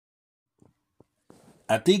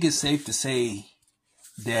I think it's safe to say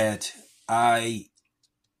that I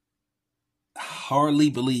hardly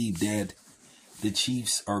believe that the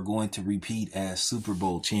Chiefs are going to repeat as Super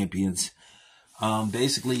Bowl champions.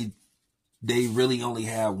 Basically, they really only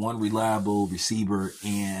have one reliable receiver,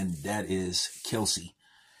 and that is Kelce.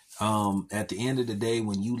 At the end of the day,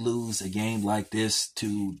 when you lose a game like this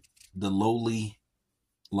to the lowly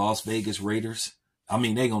Las Vegas Raiders, I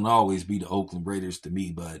mean, they're going to always be the Oakland Raiders to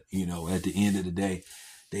me, but, at the end of the day,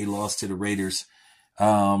 they lost to the Raiders.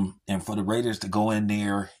 And for the Raiders to go in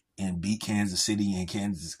there and beat Kansas City, and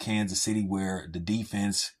Kansas City, where the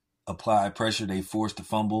defense applied pressure, they forced a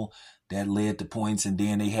fumble that led to points, and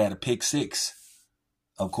then they had a pick six.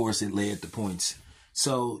 Of course, it led to points.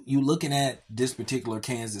 So you looking at this particular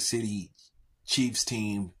Kansas City Chiefs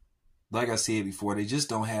team, like I said before, they just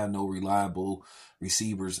don't have no reliable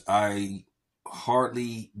receivers. I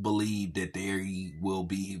hardly believe that they will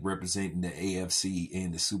be representing the AFC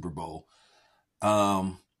in the Super Bowl.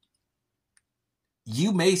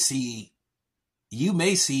 You may see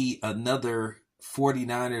another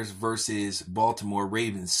 49ers versus Baltimore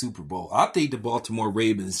Ravens Super Bowl. I think the Baltimore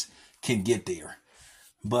Ravens can get there,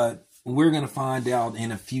 but we're going to find out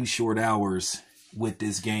in a few short hours with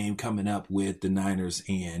this game coming up with the Niners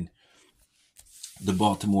and the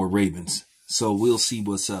Baltimore Ravens. So we'll see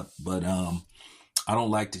what's up. But I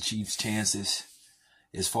don't like the Chiefs' chances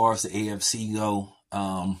as far as the AFC go.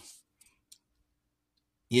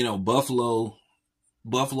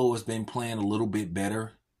 Buffalo has been playing a little bit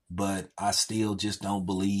better, but I still just don't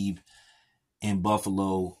believe in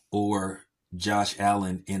Buffalo or Josh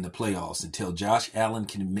Allen in the playoffs. Until Josh Allen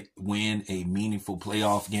can win a meaningful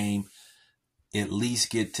playoff game, at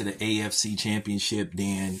least get to the AFC Championship,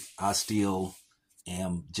 then I still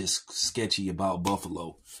am just sketchy about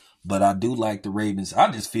Buffalo. But I do like the Ravens.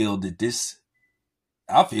 I just feel that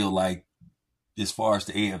I feel like as far as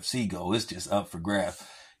the AFC go, it's just up for grabs.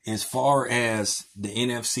 As far as the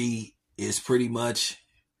NFC, it's pretty much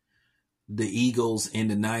the Eagles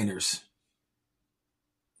and the Niners.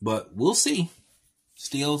 But we'll see.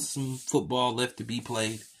 Still some football left to be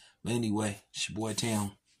played. But anyway, it's your boy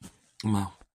Town. I'm out.